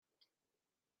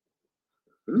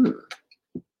Mm.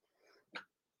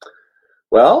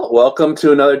 Well, welcome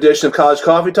to another edition of College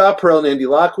Coffee Talk. Pearl and Andy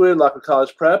Lockwood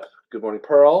College Prep. Good morning,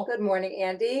 Pearl. Good morning,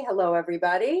 Andy. Hello,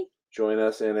 everybody. Join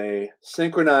us in a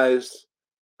synchronized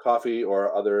coffee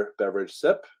or other beverage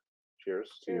sip. Cheers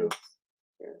to you.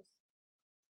 Cheers.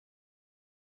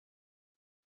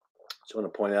 Just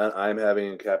want to point out, I'm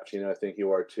having a cappuccino. I think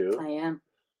you are too. I am.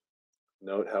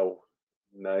 Note how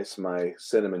nice my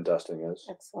cinnamon dusting is.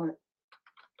 Excellent.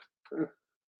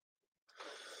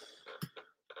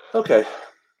 Okay,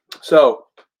 so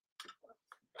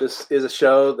this is a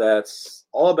show that's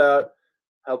all about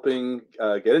helping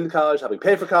get into college, helping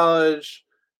pay for college,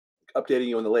 updating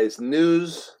you on the latest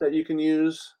news that you can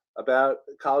use about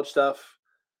college stuff,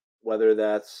 whether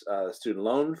that's student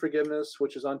loan forgiveness,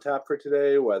 which is on tap for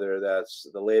today, whether that's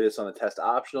the latest on the test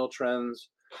optional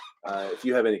trends. If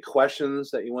you have any questions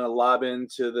that you want to lob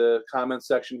into the comments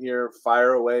section here,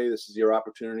 fire away. This is your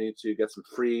opportunity to get some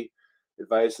free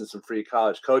advice and some free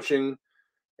college coaching.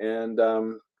 And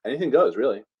anything goes,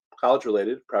 really. College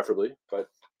related, preferably, but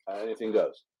anything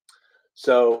goes.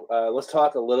 So let's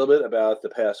talk a little bit about the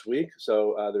past week.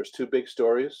 So there's two big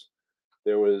stories.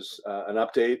 There was an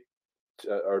update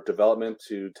or development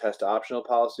to test optional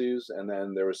policies, and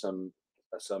then there was some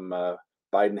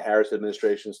Biden-Harris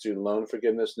administration student loan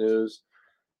forgiveness news.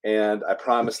 And I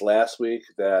promised last week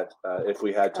that if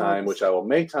we had time, which I will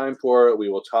make time for, we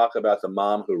will talk about the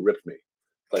mom who ripped me.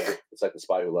 It's like The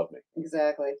Spy Who Loved Me.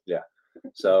 Exactly. Yeah.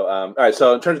 So, all right.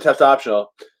 So in terms of test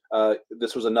optional,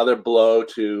 this was another blow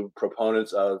to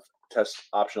proponents of test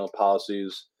optional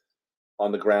policies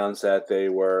on the grounds that they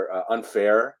were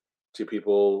unfair to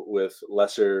people with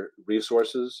lesser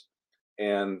resources.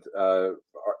 And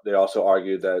they also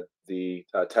argued that the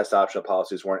test optional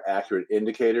policies weren't accurate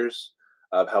indicators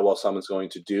of how well someone's going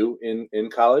to do in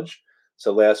college.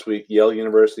 So last week, Yale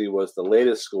University was the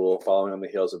latest school following on the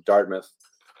heels of Dartmouth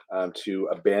to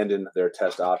abandon their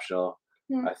test optional.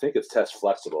 I think it's test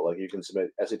flexible. Like you can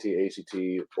submit SAT, ACT,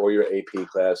 or your AP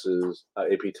classes,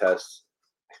 AP tests.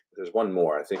 There's one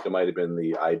more. I think it might have been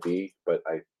the IB, but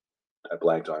I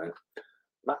blanked on it. I'm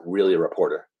not really a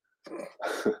reporter,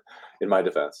 in my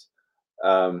defense.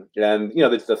 And you know,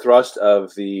 the thrust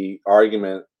of the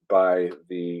argument by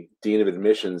the dean of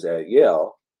admissions at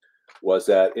Yale was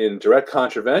that in direct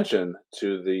contravention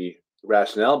to the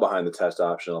rationale behind the test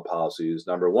optional policies,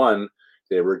 number one,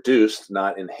 they reduced,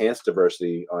 not enhanced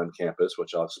diversity on campus,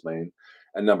 which I'll explain.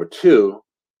 And number two,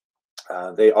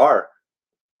 they are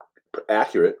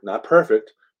accurate, not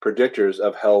perfect, predictors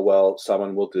of how well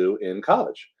someone will do in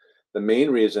college. The main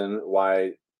reason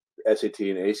why SAT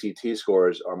and ACT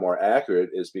scores are more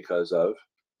accurate is because of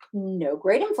no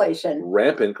grade inflation,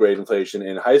 rampant grade inflation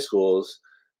in high schools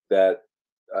that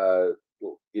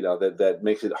that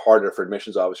makes it harder for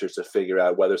admissions officers to figure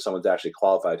out whether someone's actually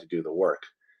qualified to do the work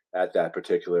at that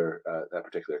particular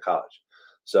college.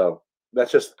 So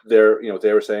that's just they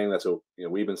were saying. That's what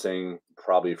we've been saying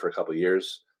probably for a couple of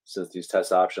years since these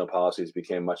test optional policies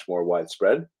became much more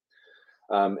widespread.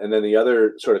 And then the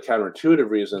other sort of counterintuitive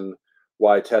reason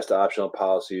why test optional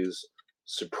policies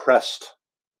suppressed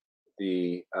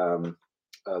the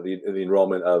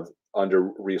enrollment of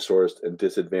under-resourced and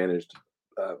disadvantaged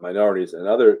minorities and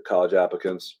other college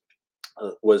applicants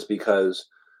was because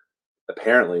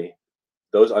apparently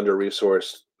those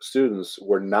under-resourced students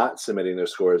were not submitting their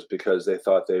scores because they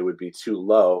thought they would be too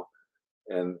low,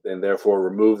 and therefore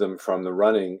remove them from the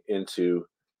running into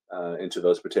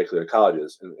those particular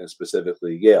colleges, and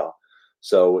specifically Yale.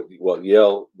 So what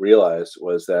Yale realized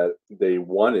was that they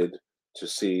wanted to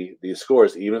see these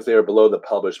scores, even if they were below the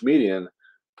published median,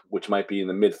 which might be in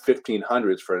the mid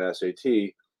 1500s for an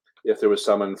SAT. If there was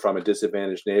someone from a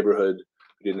disadvantaged neighborhood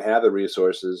who didn't have the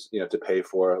resources, to pay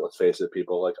for, let's face it,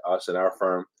 people like us and our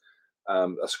firm,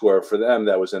 a score for them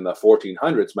that was in the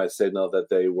 1400s might signal that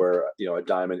they were, a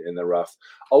diamond in the rough,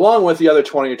 along with the other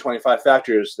 20 or 25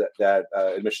 factors that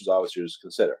admissions officers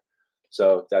consider.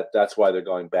 So that's why they're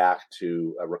going back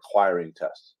to requiring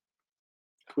tests.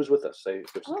 Who's with us?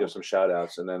 Give some shout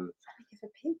outs, and then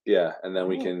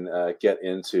we can get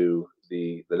into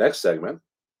the next segment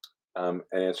and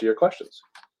answer your questions.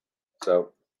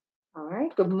 So, all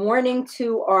right. Good morning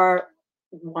to our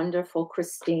wonderful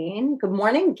Christine. Good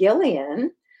morning,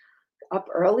 Gillian, up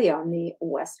early on the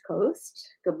West Coast.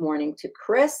 Good morning to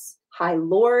Chris. Hi,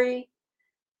 Lori.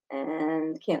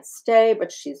 And can't stay,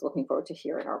 but she's looking forward to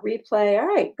hearing our replay. All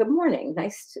right. Good morning.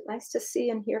 Nice to see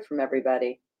and hear from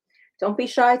everybody. Don't be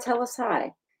shy. Tell us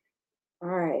hi. All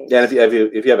right. Yeah, and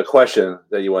if you have a question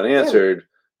that you want answered,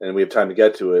 and we have time to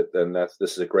get to it, then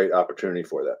this is a great opportunity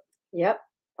for that. Yep.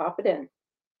 Pop it in.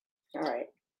 All right.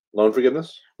 Loan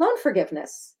forgiveness? Loan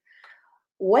forgiveness.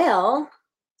 Well,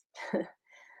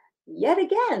 yet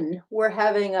again, we're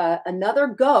having another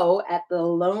go at the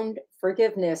loan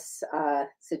forgiveness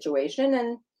situation,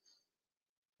 and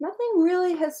nothing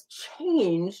really has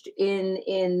changed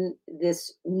in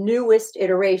this newest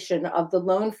iteration of the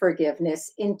loan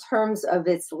forgiveness in terms of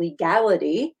its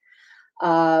legality.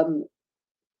 Um,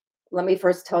 Let me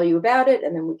first tell you about it,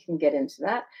 and then we can get into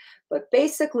that. But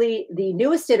basically, the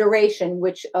newest iteration,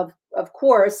 which of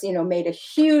course, made a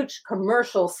huge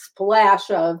commercial splash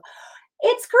of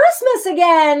it's Christmas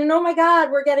again, and oh my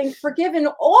God, we're getting forgiven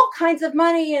all kinds of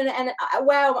money, and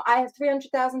wow, I have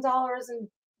 $300,000 in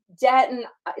debt, and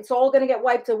it's all going to get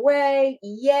wiped away.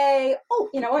 Yay! Oh,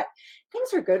 you know what?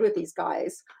 Things are good with these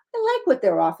guys. I like what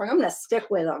they're offering. I'm going to stick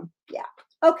with them. Yeah.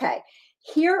 Okay.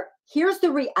 Here's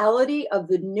the reality of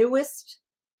the newest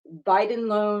Biden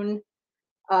loan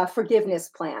forgiveness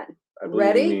plan. I believe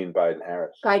Ready? you mean Biden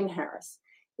Harris. Biden Harris.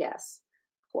 Yes,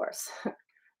 of course.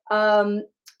 um,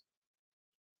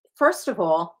 First of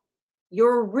all,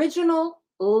 your original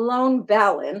loan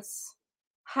balance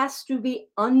has to be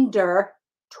under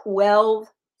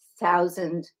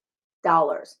 $12,000.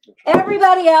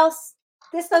 Everybody else,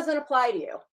 this doesn't apply to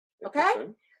you. Okay?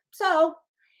 Interesting. So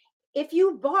if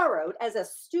you borrowed as a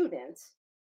student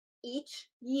each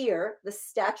year the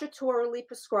statutorily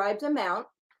prescribed amount,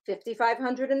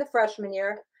 5,500 in the freshman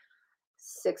year,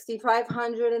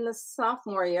 6,500 in the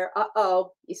sophomore year.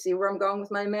 You see where I'm going with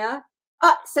my math?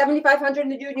 7,500 in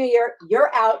the junior year, you're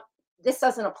out. This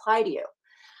doesn't apply to you.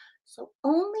 So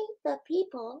only the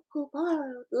people who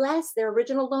borrowed their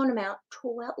original loan amount,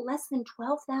 less than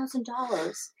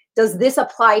 $12,000, does this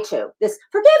apply to. This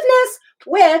forgiveness,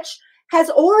 which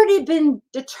has already been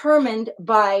determined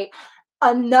by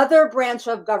another branch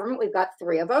of government, we've got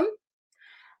 3 of them,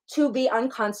 to be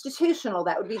unconstitutional.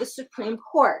 That would be the Supreme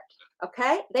Court.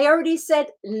 Okay? They already said,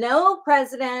 no,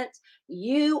 President,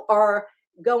 you are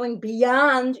going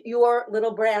beyond your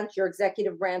little branch, your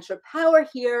executive branch of power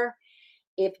here.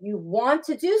 If you want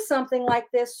to do something like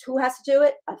this, who has to do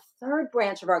it? A third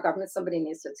branch of our government. Somebody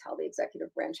needs to tell the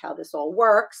executive branch how this all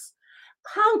works.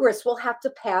 Congress will have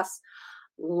to pass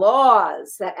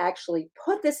laws that actually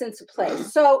put this into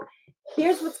place. So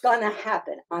here's what's going to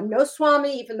happen. I'm no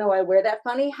Swami, even though I wear that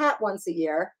funny hat once a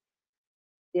year.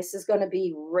 This is going to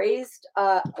be raised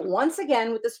once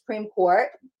again with the Supreme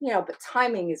Court, but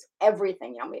timing is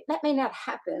everything. That may not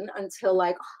happen until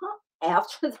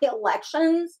after the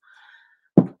elections,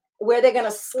 where they're going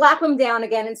to slap them down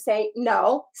again and say,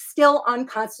 no, still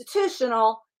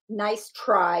unconstitutional. Nice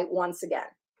try once again.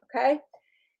 Okay.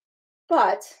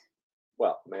 But.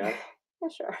 Well, may I? Yeah,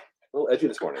 sure. A little edgy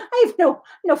this morning. I have no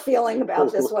feeling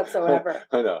about this whatsoever.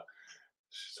 I know.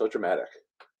 So dramatic.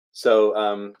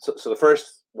 So, so the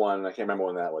first one, I can't remember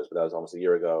when that was, but that was almost a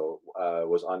year ago,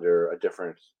 was under a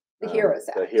different the HEROES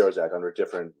Act. The HEROES Act under a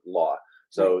different law.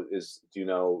 So do you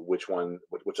know which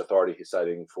authority he's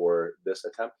citing for this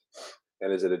attempt?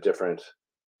 And is it a different,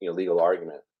 legal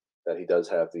argument that he does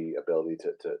have the ability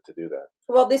to do that?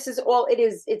 Well, this is all it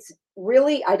is. It's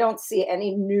really, I don't see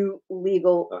any new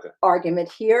legal argument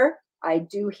here. I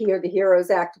do hear the HEROES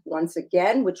Act once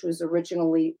again, which was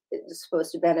originally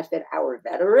supposed to benefit our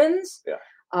veterans. Yeah.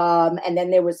 And then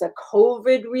there was a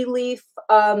COVID relief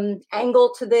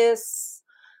angle to this.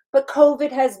 But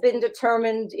COVID has been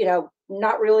determined,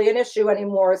 not really an issue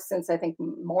anymore since I think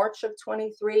March of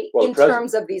 23 in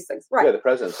terms of these things. Right. Yeah, the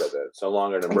president said that it's no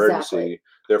longer an emergency,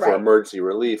 therefore emergency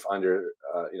relief under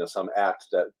some act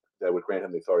that would grant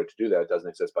him the authority to do that. It doesn't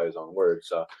exist by his own words.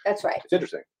 So that's right. It's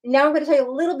interesting. Now I'm going to tell you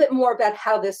a little bit more about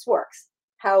how this works,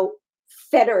 how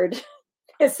fettered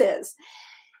this is.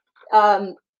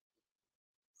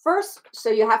 First, so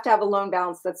you have to have a loan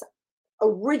balance that's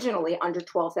originally under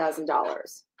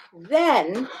 $12,000.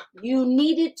 Then you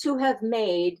needed to have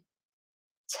made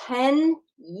 10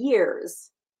 years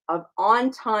of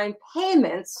on-time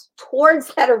payments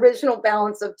towards that original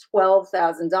balance of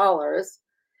 $12,000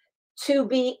 to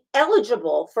be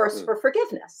eligible for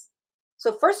forgiveness.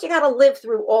 So first you got to live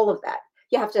through all of that.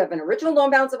 You have to have an original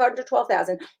loan balance of under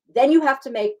 $12,000. Then you have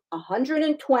to make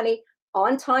 120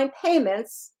 on-time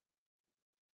payments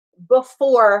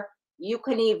before you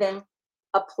can even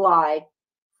apply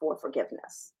for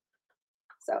forgiveness.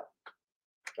 So,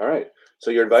 all right.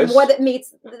 So your advice?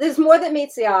 There's more that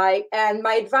meets the eye, and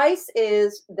my advice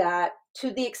is that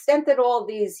to the extent that all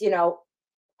these,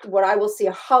 what I will see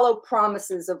hollow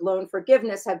promises of loan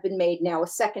forgiveness have been made now a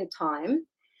second time,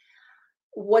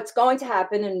 what's going to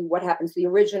happen, and what happens to the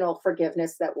original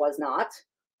forgiveness that was not,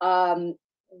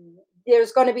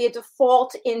 there's going to be a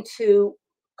default into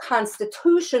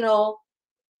constitutional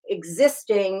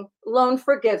existing loan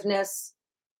forgiveness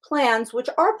plans, which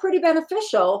are pretty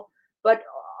beneficial, but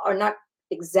are not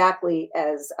exactly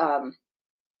as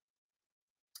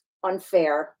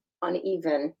unfair,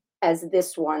 uneven as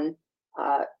this one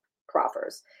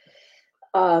proffers.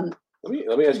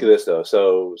 Let me ask you this though.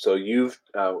 So you've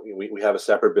we have a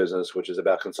separate business which is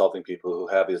about consulting people who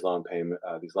have these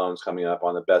these loans coming up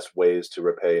on the best ways to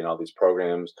repay in all these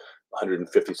programs,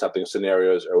 150 something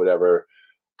scenarios or whatever.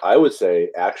 I would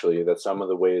say actually that some of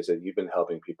the ways that you've been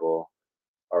helping people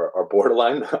are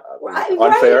borderline Right,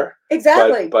 unfair.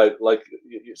 exactly. But like,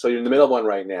 so you're in the middle of one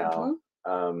right now,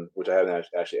 Mhm. which I haven't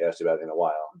actually asked you about in a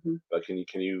while. Mhm. But can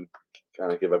you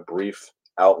kind of give a brief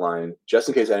outline, just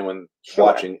in case anyone Sure.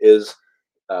 watching is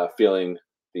feeling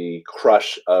the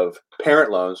crush of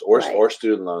parent loans Right. or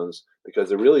student loans, because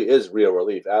there really is real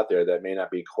relief out there that may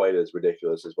not be quite as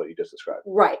ridiculous as what you just described.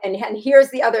 Right. And here's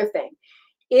the other thing.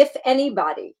 If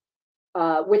anybody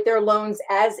with their loans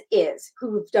as is,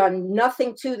 who've done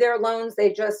nothing to their loans,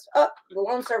 they just, the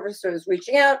loan servicer is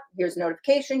reaching out. Here's a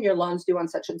notification. Your loan's due on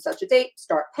such and such a date.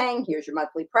 Start paying. Here's your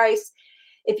monthly price.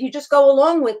 If you just go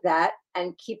along with that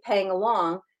and keep paying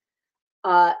along,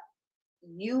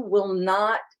 you will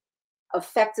not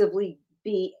effectively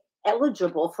be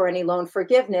eligible for any loan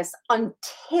forgiveness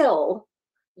until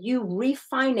you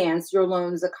refinance your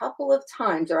loans a couple of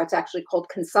times, or it's actually called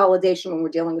consolidation when we're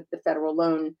dealing with the federal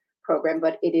loan program,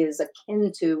 but it is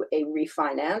akin to a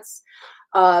refinance.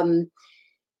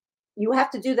 You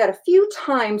have to do that a few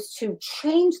times to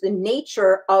change the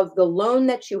nature of the loan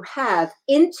that you have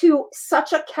into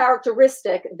such a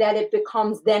characteristic that it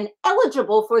becomes then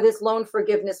eligible for this loan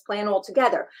forgiveness plan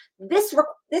altogether.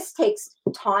 This takes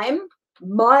time,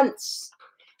 months,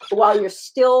 while you're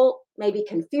still maybe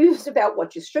confused about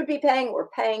what you should be paying or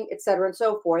paying, et cetera, and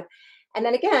so forth. And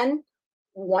then again,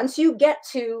 once you get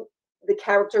to the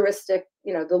characteristic,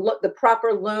 the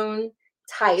proper loan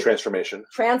type Transformation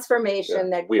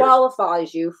that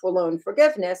qualifies you for loan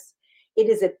forgiveness, it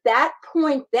is at that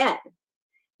point then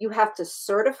you have to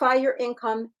certify your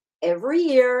income every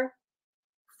year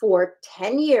for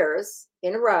 10 years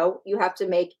in a row. You have to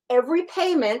make every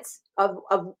payment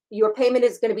of your payment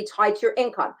is going to be tied to your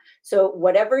income. So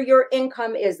whatever your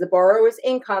income is, the borrower's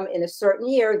income in a certain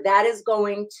year, that is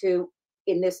going to,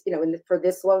 for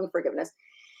this loan forgiveness,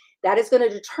 that is going to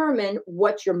determine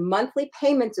what your monthly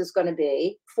payment is going to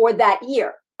be for that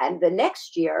year. And the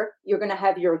next year, you're going to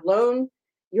have your loan,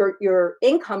 your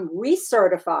income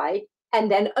recertified, and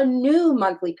then a new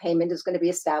monthly payment is going to be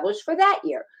established for that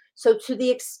year. So to the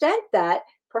extent that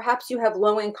perhaps you have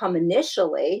low income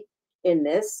initially in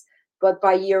this, but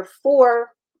by year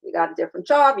 4, you got a different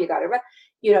job,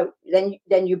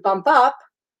 then you bump up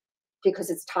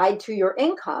because it's tied to your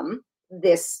income,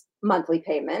 this monthly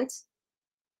payment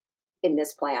in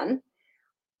this plan.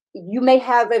 You may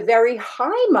have a very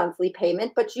high monthly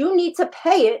payment, but you need to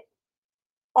pay it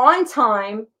on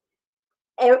time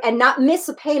and not miss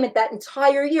a payment that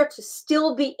entire year to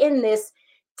still be in this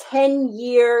 10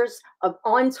 years of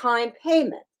on-time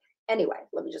payment. Anyway,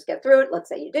 let me just get through it. Let's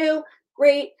say you do.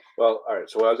 Great. Well, all right.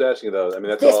 So what I was asking though, I mean,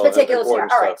 that's this all particular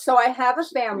important all stuff. right. So I have a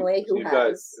family who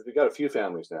has. You've got a few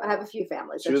families now. I have a few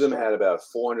families. Two of them had about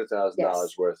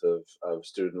 $400,000 worth of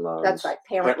student loans. That's right.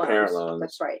 Parent loans.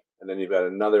 That's right. And then you've got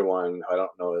another one. I don't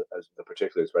know as the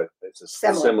particulars, but it's a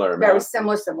similar amount. Very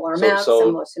similar amount,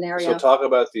 similar scenario. So talk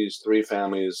about these 3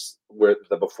 families, where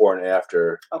the before and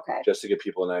after. Okay. Just to give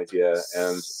people an idea.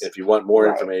 And if you want more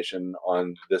information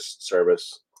on this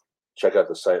service, check out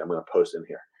the site. I'm going to post in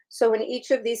here. So in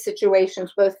each of these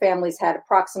situations, both families had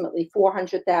approximately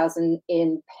 $400,000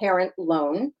 in parent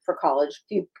loan for college,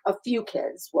 a few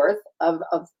kids worth of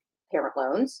parent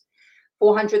loans.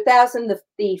 $400,000.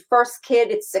 The first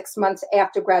kid, it's 6 months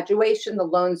after graduation, the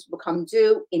loans become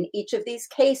due. In each of these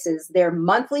cases, their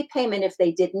monthly payment, if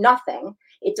they did nothing,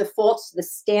 it defaults to the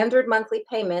standard monthly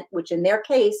payment, which in their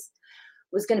case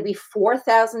was going to be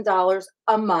 $4,000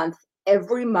 a month,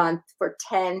 every month for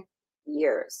 10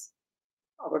 years.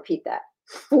 I'll repeat that.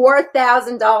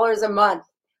 $4,000 a month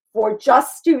for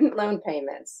just student loan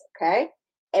payments, okay?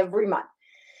 Every month.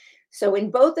 So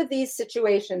in both of these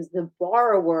situations, the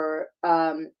borrower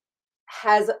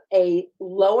has a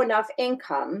low enough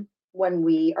income when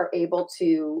we are able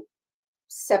to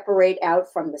separate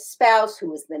out from the spouse,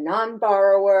 who is the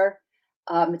non-borrower.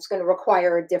 It's going to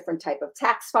require a different type of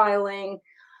tax filing.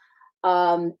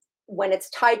 When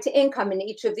it's tied to income in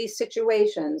each of these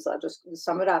situations, I'll just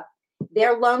sum it up.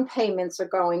 Their loan payments are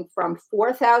going from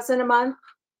 $4,000 a month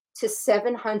to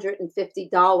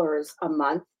 $750 a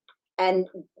month. And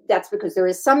that's because there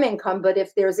is some income, but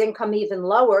if there's income even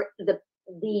lower, the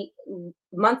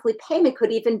monthly payment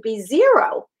could even be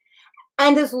 0.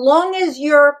 And as long as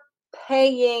you're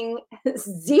paying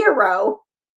zero,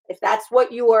 if that's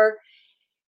what your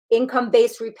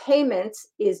income-based repayment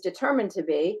is determined to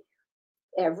be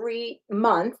every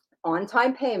month,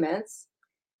 on-time payments,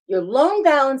 your loan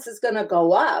balance is going to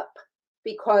go up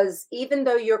because even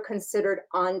though you're considered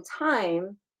on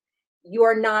time,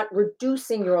 you're not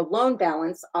reducing your loan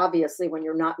balance, obviously, when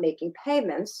you're not making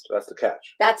payments. So that's the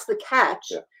catch. That's the catch.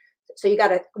 Yeah. So you got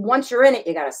to, once you're in it,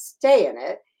 you got to stay in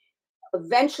it.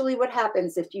 Eventually, what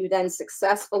happens if you then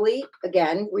successfully,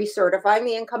 again, recertifying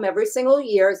the income every single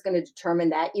year is going to determine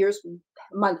that year's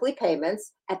monthly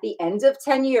payments. At the end of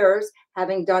 10 years,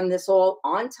 having done this all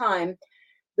on time,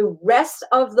 the rest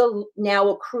of the now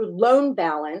accrued loan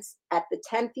balance at the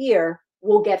 10th year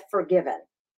will get forgiven.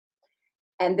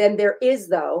 And then there is,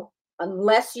 though,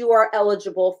 unless you are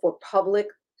eligible for public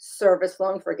service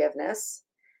loan forgiveness,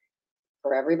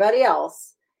 for everybody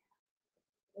else,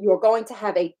 you're going to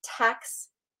have a tax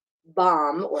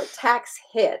bomb or tax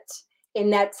hit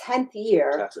in that 10th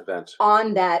year Tax event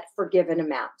on that forgiven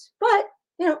amount. But,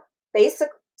 basic,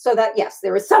 so that, yes,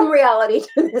 there is some reality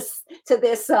to this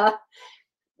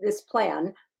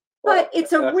plan, but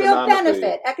it's a real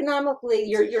benefit economically.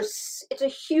 It's a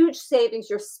huge savings.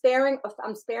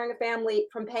 I'm sparing a family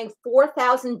from paying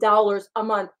 $4,000 a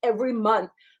month every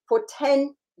month for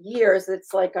 10 years.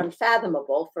 It's like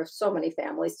unfathomable for so many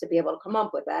families to be able to come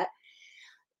up with that,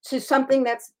 to something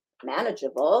that's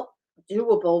manageable,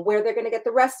 doable, where they're going to get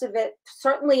the rest of it.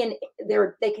 Certainly,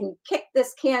 they can kick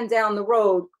this can down the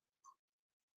road,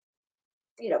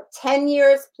 10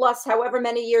 years plus however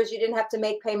many years you didn't have to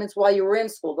make payments while you were in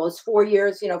school. Those 4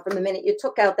 years, from the minute you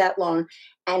took out that loan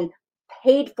and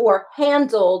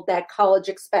handled that college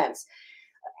expense.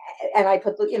 And I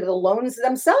put the loans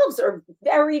themselves are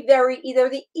very, very, either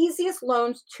the easiest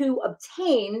loans to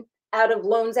obtain out of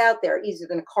loans out there, easier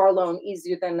than a car loan,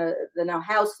 easier than a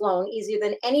house loan, easier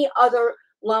than any other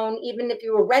loan. Even if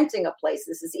you were renting a place,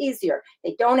 this is easier.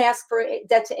 They don't ask for a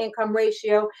debt to income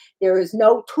ratio. There is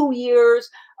no 2 years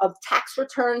of tax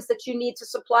returns that you need to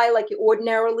supply like you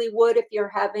ordinarily would if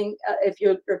you're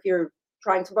if you're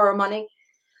trying to borrow money.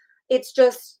 It's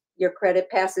just your credit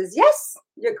passes yes,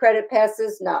 your credit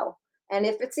passes no. And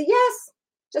if it's a yes,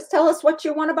 just tell us what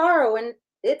you want to borrow and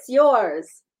it's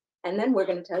yours. And then we're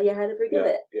going to tell you how to forgive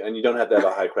it. Yeah, and you don't have to have a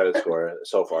high credit score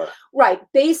so far. Right.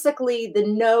 Basically, the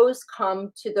no's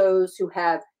come to those who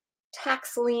have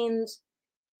tax liens,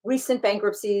 recent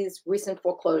bankruptcies, recent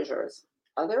foreclosures.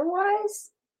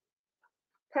 Otherwise,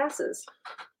 passes.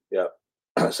 Yeah.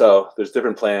 So there's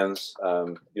different plans.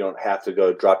 You don't have to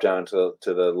drop down to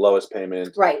the lowest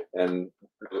payment, right, and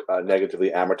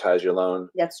negatively amortize your loan.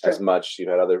 That's true. As much. You've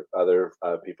had other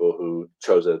people who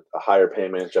chose a higher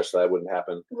payment just so that wouldn't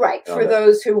happen. Right. For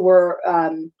those who were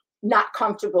not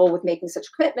comfortable with making such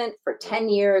a commitment for 10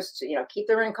 years to keep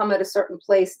their income at a certain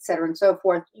place, et cetera, and so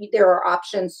forth, there are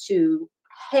options to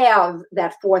have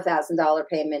that $4,000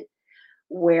 payment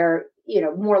where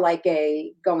more like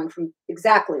going from a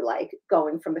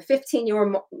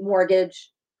 15-year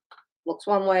mortgage, looks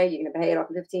one way, you're going to pay it off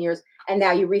in 15 years, and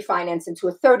now you refinance into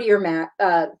a 30-year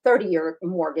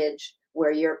mortgage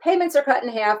where your payments are cut in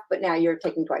half, but now you're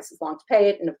taking twice as long to pay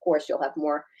it, and of course you'll have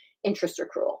more interest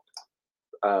accrual.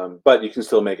 But you can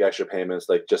still make extra payments,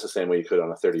 like just the same way you could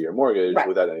on a 30-year mortgage, right,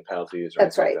 without any penalties.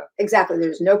 That's right. Like that. Exactly.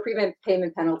 There's no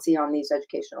prepayment penalty on these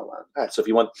educational loans. All right. So if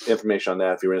you want information on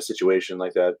that, if you're in a situation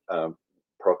like that,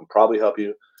 Pearl can probably help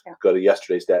you. Yeah. Go to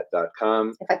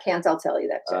yesterdaysdebt.com. If I can't, I'll tell you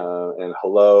that too. And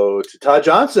hello to Todd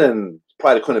Johnson,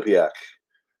 Pride of Quinnipiac,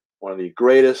 one of the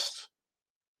greatest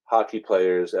hockey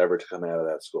players ever to come out of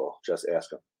that school. Just ask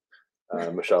him.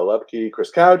 Michelle Lubke, Chris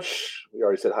Couch. We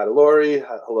already said hi to Lori.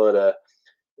 Hello to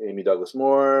Amy Douglas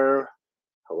Moore.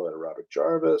 Hello to Robert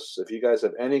Jarvis. If you guys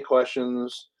have any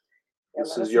questions,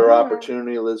 this is your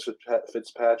opportunity. Liz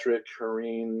Fitzpatrick,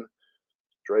 Kareen,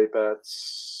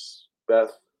 Drapetz,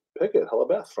 Beth Pickett. Hello,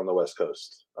 Beth from the West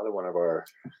Coast. Another one of our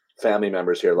family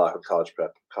members here, Lockwood College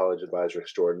Prep, College Advisor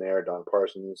Extraordinaire, Don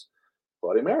Parsons,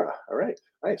 Claudia Mara. All right,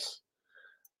 nice.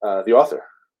 The author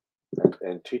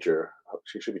and teacher.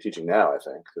 She should be teaching now, I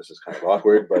think. This is kind of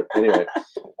awkward, but anyway.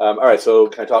 All right, so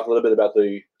can I talk a little bit about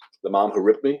the mom who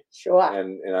ripped me? Sure.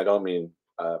 And I don't mean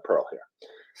Pearl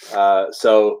here.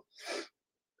 So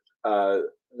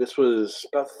this was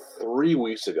about 3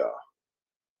 weeks ago.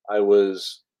 I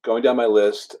was going down my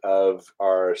list of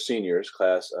our seniors,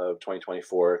 class of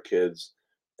 2024 kids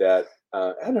that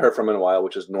I hadn't heard from in a while,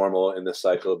 which is normal in this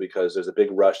cycle because there's a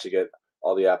big rush to get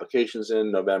all the applications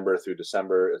in November through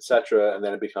December, et cetera. And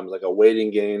then it becomes like a waiting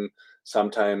game.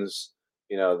 Sometimes,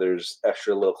 there's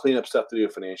extra little cleanup stuff to do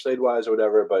financial aid wise or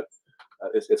whatever, but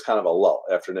it's kind of a lull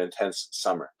after an intense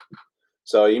summer.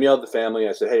 So I emailed the family.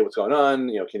 I said, "Hey, what's going on?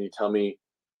 Can you tell me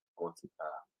what's,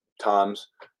 Tom's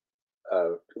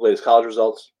latest college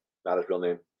results?" Not his real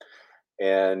name.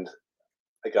 And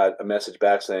I got a message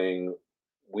back saying,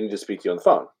 "We need to speak to you on the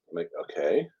phone." I'm like,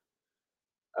 "Okay."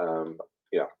 Um,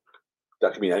 you know,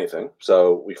 that could mean anything.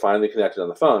 So we finally connected on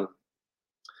the phone,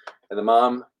 and the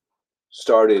mom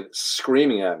started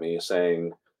screaming at me,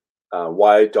 saying,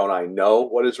 "Why don't I know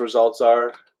what his results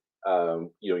are?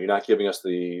 You're not giving us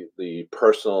the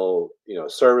personal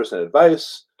service and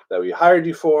advice that we hired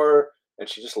you for." And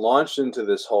she just launched into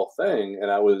this whole thing,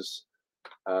 and I was.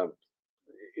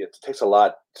 It takes a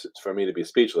lot for me to be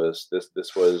speechless.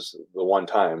 This was the one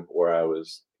time where I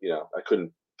was, I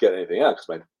couldn't get anything out because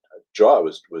my jaw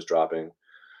was dropping.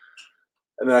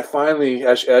 And then I finally,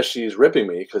 as she's ripping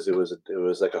me, because it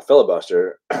was like a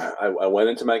filibuster, I went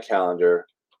into my calendar,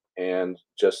 and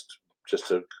just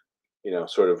to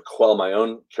sort of quell my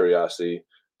own curiosity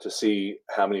to see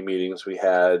how many meetings we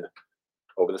had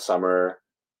over the summer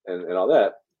and all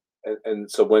that.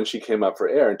 And so when she came up for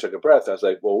air and took a breath, I was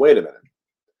like, well, wait a minute.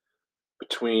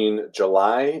 Between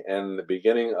July and the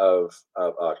beginning of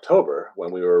October,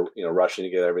 when we were rushing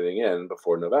to get everything in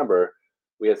before November,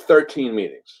 we had 13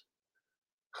 meetings.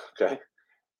 Okay.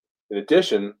 In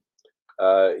addition,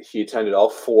 he attended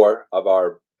all 4 of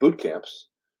our boot camps,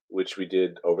 which we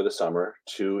did over the summer.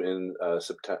 2 in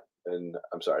September, and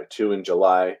I'm sorry, 2 in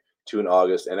July, 2 in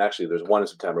August, and actually there's 1 in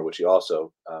September which he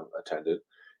also attended.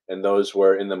 And those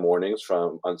were in the mornings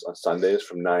on Sundays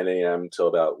from 9 a.m. till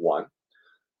about 1.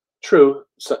 True,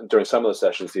 during some of the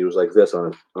sessions he was like this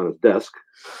on his desk,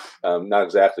 not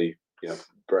exactly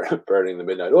burning the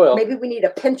midnight oil. Maybe we need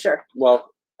a pincher. Well,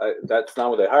 that's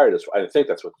not what they hired us for. I didn't think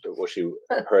that's what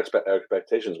her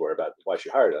expectations were about why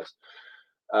she hired us.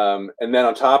 And then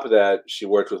on top of that, she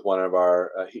worked with one of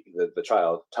our the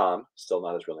child, Tom, still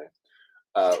not his real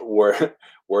name,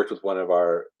 worked with one of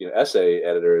our essay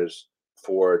editors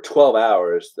for 12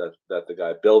 hours that the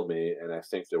guy billed me, and I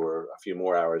think there were a few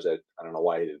more hours that I don't know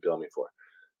why he didn't bill me for.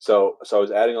 So I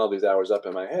was adding all these hours up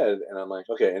in my head, and I'm like,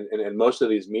 okay. And most of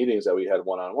these meetings that we had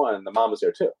one-on-one, the mom was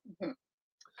there too. Mm-hmm.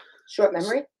 Short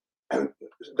memory. And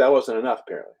that wasn't enough,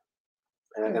 apparently.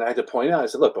 And I had to point out, I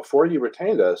said, look, before you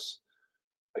retained us,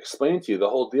 explain to you the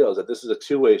whole deal is that this is a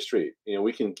two-way street.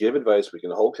 We can give advice, we can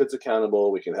hold kids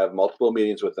accountable, we can have multiple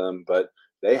meetings with them, but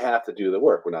they have to do the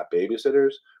work. We're not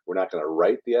babysitters. We're not going to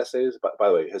write the essays. But by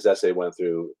the way, his essay went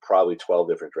through probably 12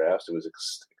 different drafts. It was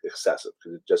excessive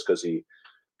just because he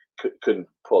couldn't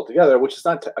pull it together, which is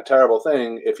not a terrible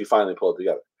thing if you finally pull it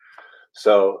together.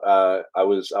 So I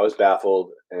was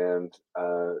baffled and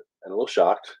a little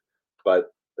shocked, but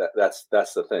that's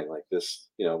the thing. Like this,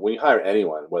 when you hire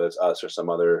anyone, whether it's us or some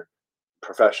other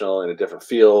professional in a different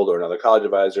field or another college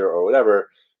advisor or whatever,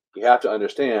 you have to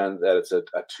understand that it's a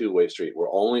two-way street. We're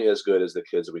only as good as the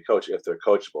kids that we coach if they're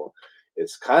coachable.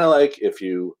 It's kind of like if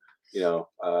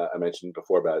I mentioned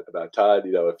before about Todd,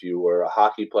 if you were a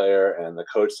hockey player and the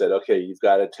coach said, okay, you've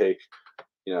got to take,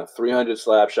 300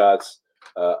 slap shots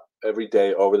every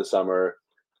day over the summer,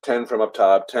 10 from up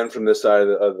top, 10 from this side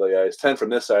of the ice, 10 from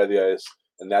this side of the ice,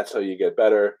 and that's how you get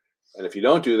better. And if you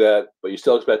don't do that, but you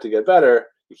still expect to get better,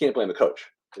 you can't blame the coach,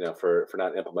 for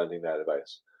not implementing that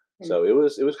advice. So it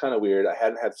was kind of weird. I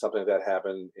hadn't had something like that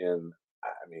happen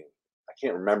I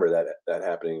can't remember that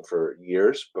happening for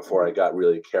years before I got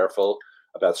really careful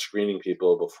about screening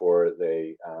people before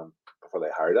they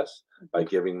hired us by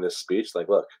giving this speech. Like,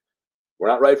 look, we're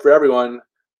not right for everyone.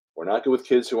 We're not good with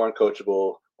kids who aren't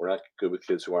coachable. We're not good with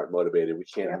kids who aren't motivated. We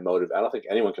can't motivate. I don't think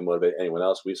anyone can motivate anyone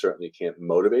else. We certainly can't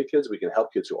motivate kids. We can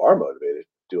help kids who are motivated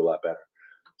do a lot better.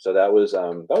 So that was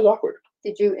awkward.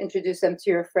 Did you introduce them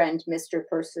to your friend, Mr.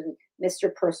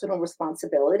 Personal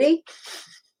Responsibility?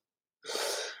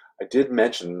 I did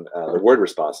mention the word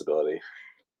responsibility.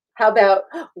 How about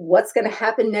what's going to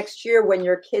happen next year when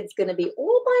your kid's going to be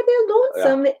all by their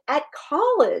lonesome at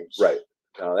college? Right.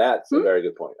 Now that's a very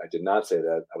good point. I did not say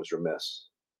that. I was remiss.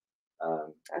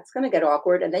 That's going to get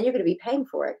awkward, and then you're going to be paying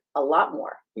for it a lot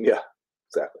more. Yeah,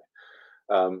 exactly.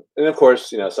 And of course,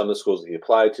 some of the schools that he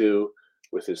applied to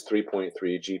with his 3.3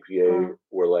 GPA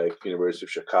were like University of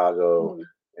Chicago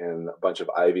and a bunch of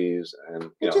Ivies.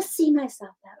 And I just see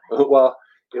myself that way. Well,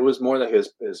 it was more that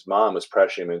his mom was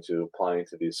pressuring him into applying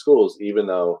to these schools, even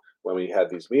though when we had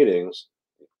these meetings,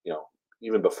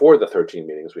 even before the 13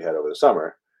 meetings we had over the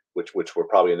summer, which were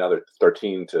probably another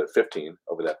 13 to 15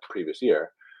 over that previous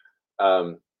year,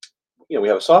 we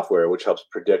have a software which helps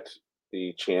predict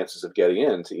the chances of getting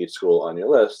into each school on your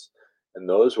list, and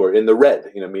those were in the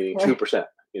red, meaning 2%.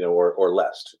 or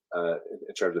less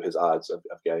in terms of his odds of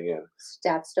getting in.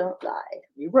 Stats don't lie.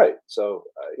 You're right. So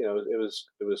it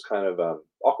was kind of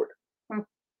awkward Hmm.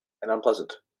 and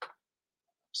unpleasant.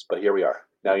 But here we are.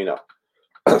 Now you know.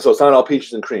 So it's not all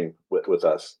peaches and cream with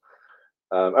us.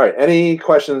 All right. Any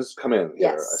questions come in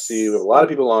here? I see we have a lot of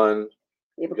people on.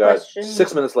 We have a We got question.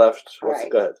 6 minutes left. All Go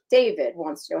right. ahead. David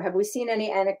wants to know, have we seen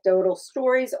any anecdotal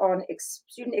stories on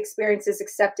student experiences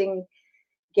accepting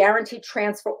guaranteed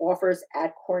transfer offers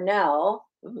at Cornell?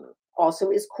 Mm.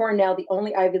 Also, is Cornell the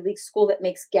only Ivy League school that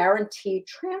makes guaranteed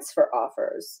transfer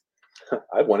offers?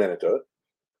 I have one anecdote.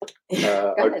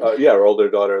 Go ahead. Yeah, our older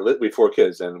daughter, we have 4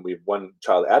 kids, and we have one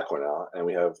child at Cornell, and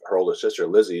we have her older sister,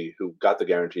 Lizzie, who got the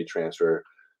guaranteed transfer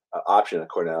option at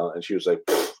Cornell, and she was like,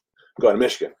 going to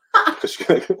Michigan. Because she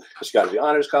got to the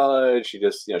honors college. She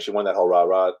just, she won that whole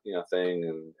rah-rah,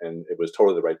 thing, and it was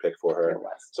totally the right pick for her. It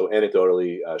was. So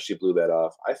anecdotally, she blew that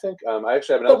off. I think I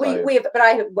actually have another client.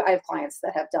 I have clients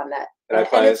that have done that,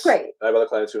 and it's great. I have other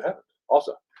clients who haven't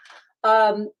also.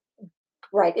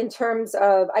 Right. In terms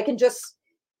of,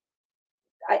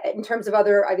 in terms of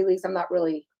other Ivy Leagues, I'm not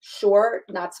really sure,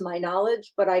 not to my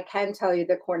knowledge, but I can tell you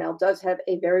that Cornell does have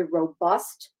a very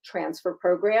robust transfer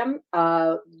program.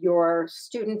 Your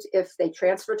student, if they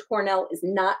transfer to Cornell, is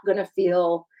not going to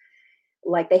feel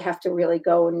like they have to really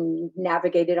go and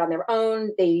navigate it on their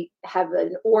own. They have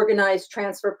an organized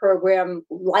transfer program,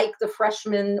 like the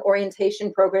freshman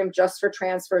orientation program, just for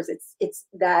transfers. It's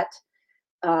that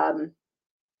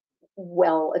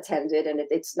well attended, and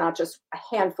it's not just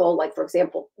a handful. Like, for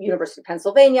example, University of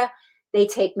Pennsylvania, they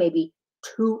take maybe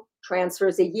 2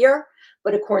 transfers a year,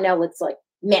 but at Cornell it's like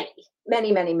many,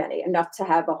 enough to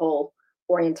have a whole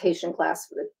orientation class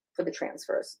for the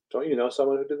transfers. Don't you know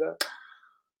someone who did that?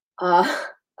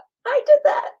 I did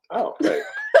that. Oh, right.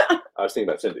 I was thinking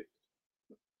about Cindy.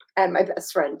 And my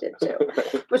best friend did too.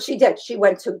 But she did. She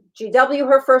went to GW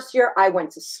her first year. I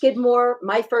went to Skidmore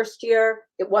my first year.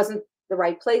 It wasn't the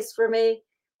right place for me,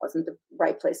 wasn't the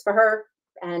right place for her,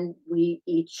 and we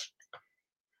each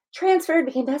transferred,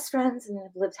 became best friends, and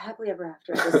have lived happily ever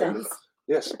after since.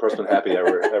 Yes, the person happy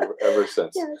ever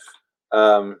since. Yes.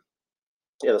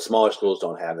 Yeah, the smaller schools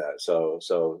don't have that.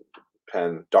 So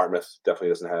Penn, Dartmouth definitely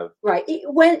doesn't have. Right.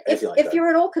 If you're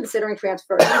at all considering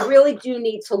transfer, you really do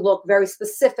need to look very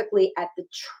specifically at the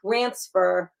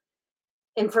transfer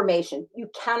information. You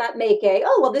cannot make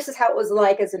this is how it was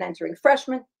like as an entering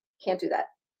freshman. Can't do that.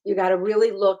 You got to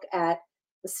really look at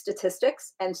the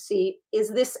statistics and see, is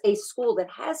this a school that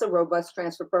has a robust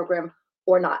transfer program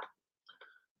or not?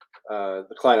 The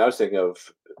client I was thinking of,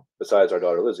 besides our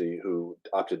daughter Lizzie, who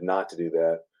opted not to do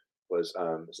that, was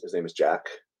his name is Jack,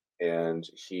 and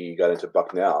he got into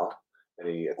Bucknell, and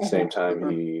he at the same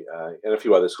time he and a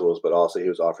few other schools, but also he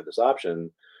was offered this option,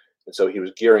 and so he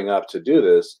was gearing up to do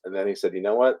this, and then he said, you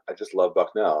know what, I just love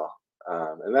Bucknell.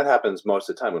 And that happens most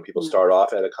of the time when people start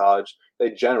off at a college. They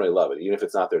generally love it, even if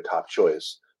it's not their top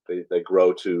choice. They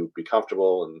grow to be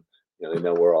comfortable, and they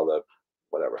know where all the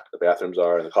bathrooms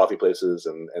are and the coffee places,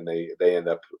 and they end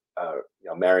up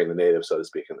marrying the native, so to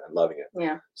speak, and loving it.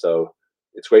 Yeah. So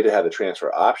it's great to have the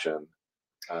transfer option,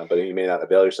 but you may not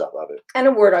avail yourself of it. And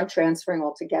a word on transferring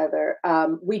altogether.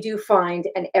 We do find,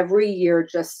 and every year,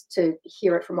 just to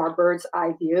hear it from our bird's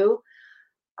eye view,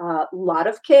 a lot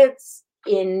of kids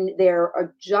in their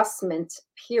adjustment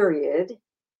period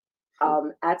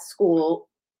at school,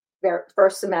 their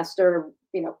first semester,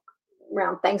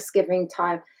 around Thanksgiving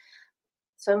time.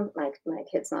 So my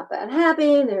kid's not that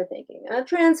happy. They're thinking of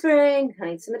transferring. I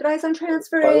need some advice on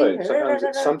transferring. By the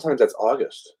way, sometimes that's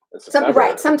August.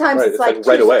 Right. Sometimes it's like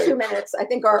right away. 2 minutes. I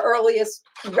think our earliest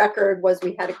record was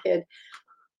we had a kid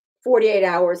 48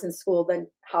 hours in school, then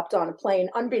hopped on a plane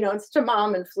unbeknownst to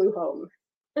mom and flew home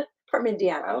from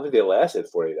Indiana. I don't think they lasted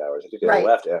 48 hours. I think they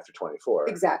left after 24.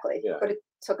 Exactly. Yeah. But it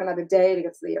took another day to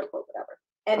get to the airport, whatever.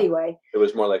 Anyway. It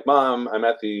was more like, Mom, I'm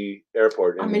at the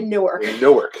airport. I'm in Newark. In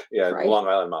Newark. Yeah, Right. Long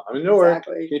Island, Mom. I'm in Newark.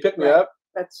 Exactly. Can you pick me up?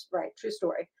 That's right. True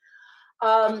story.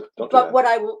 Don't do But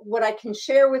that. what I can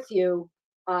share with you,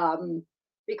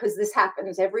 because this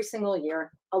happens every single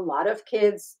year, a lot of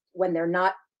kids, when they're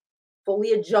not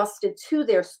fully adjusted to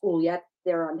their school yet,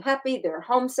 they're unhappy, they're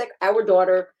homesick. Our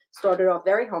daughter started off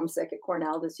very homesick at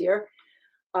Cornell this year.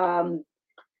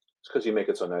 It's because you make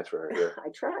it so nice for her here. I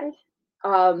try.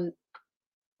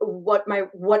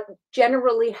 What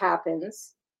generally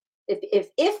happens,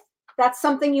 if that's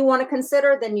something you want to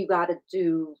consider, then you got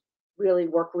to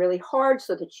work really hard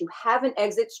so that you have an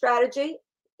exit strategy.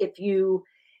 If you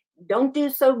don't do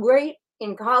so great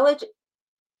in college,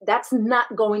 that's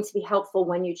not going to be helpful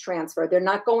when you transfer. They're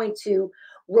not going to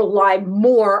rely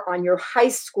more on your high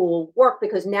school work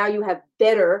because now you have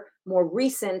better more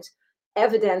recent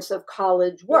evidence of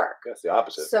college work. That's the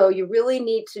opposite. So you really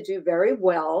need to do very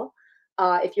well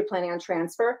if you're planning on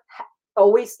transfer.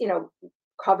 Always,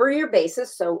 cover your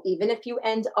bases. So even if you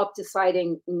end up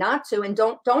deciding not to, and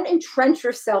don't entrench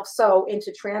yourself so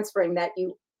into transferring that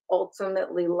you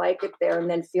ultimately like it there and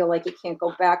then feel like you can't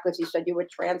go back because you said you were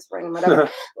transferring and whatever.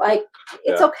 Like,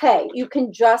 it's okay. You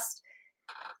can just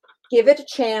give it a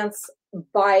chance.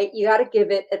 You got to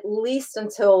give it at least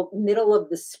until middle of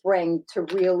the spring to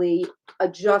really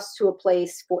adjust to a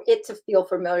place for it to feel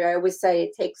familiar. I always say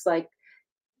it takes like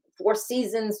 4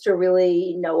 seasons to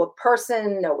really know a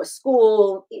person, know a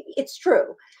school. It's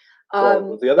true.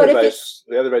 Well, the other advice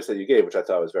that you gave, which I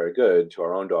thought was very good to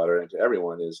our own daughter and to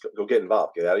everyone, is go get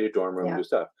involved, get out of your dorm room, and do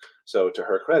stuff. So to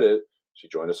her credit, she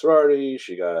joined a sorority.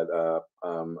 She got a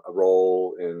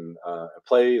role in a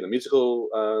play, the musical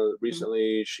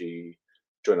recently. She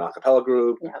joined an a cappella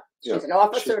group. Yeah, she's an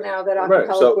officer now. That a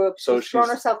cappella group. So she's thrown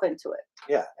herself into it.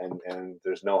 Yeah, and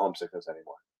there's no homesickness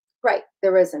anymore. Right,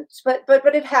 there isn't. But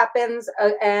it happens,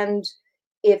 and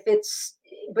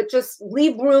but just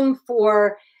leave room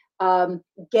for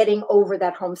getting over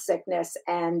that homesickness.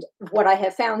 And what I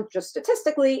have found just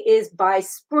statistically is by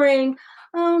spring,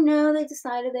 oh no, they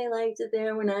decided they liked it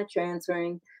there, we're not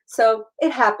transferring. So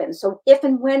it happens. So if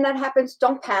and when that happens,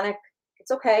 don't panic.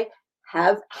 It's okay.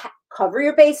 Cover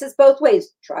your bases both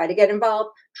ways. Try to get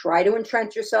involved. Try to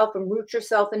entrench yourself and root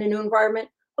yourself in a new environment.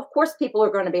 Of course, people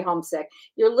are going to be homesick.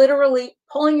 You're literally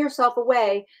pulling yourself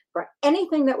away from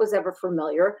anything that was ever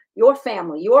familiar, your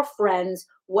family, your friends,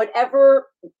 whatever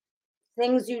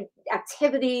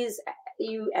activities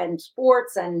and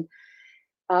sports and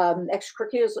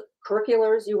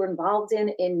extracurriculars you were involved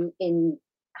in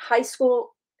high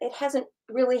school. It hasn't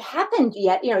really happened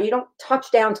yet. You don't touch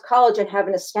down to college and have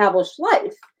an established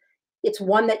life. It's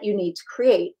one that you need to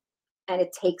create, and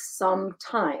it takes some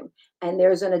time, and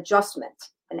there's an adjustment.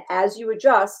 And as you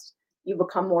adjust, you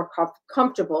become more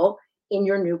comfortable in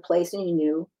your new place, in your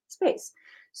new space.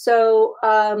 So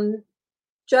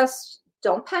just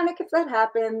don't panic if that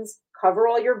happens. Cover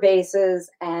all your bases,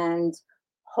 and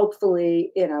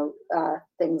hopefully,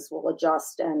 things will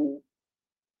adjust and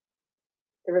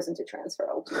there isn't a transfer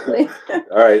ultimately.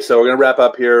 All right, so we're going to wrap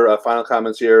up here. Final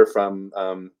comments here from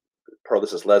Pearl.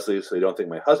 This is Leslie. So you don't think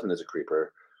my husband is a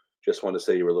creeper. Just want to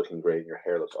say you were looking great and your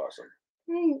hair looks awesome.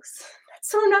 Thanks.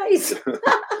 That's so nice.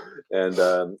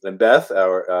 And Beth,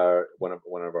 our one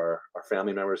of our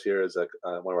family members here, is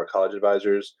one of our college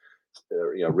advisors.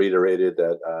 Reiterated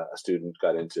that a student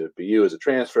got into BU as a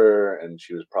transfer, and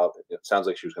she was it sounds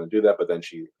like she was going to do that, but then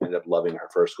she ended up loving her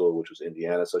first school, which was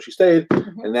Indiana, so she stayed.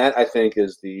 And that, I think,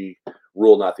 is the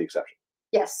rule, not the exception.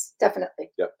 Yes,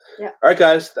 definitely. Yep. Yeah. All right,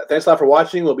 guys, thanks a lot for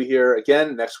watching. We'll be here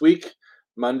again next week,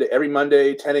 every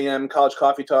Monday, 10 a.m. College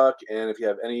Coffee Talk. And if you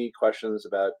have any questions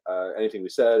about anything we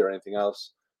said or anything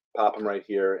else, pop them right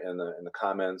here in the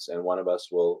comments, and one of us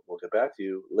will get back to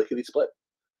you lickety split.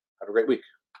 Have a great week.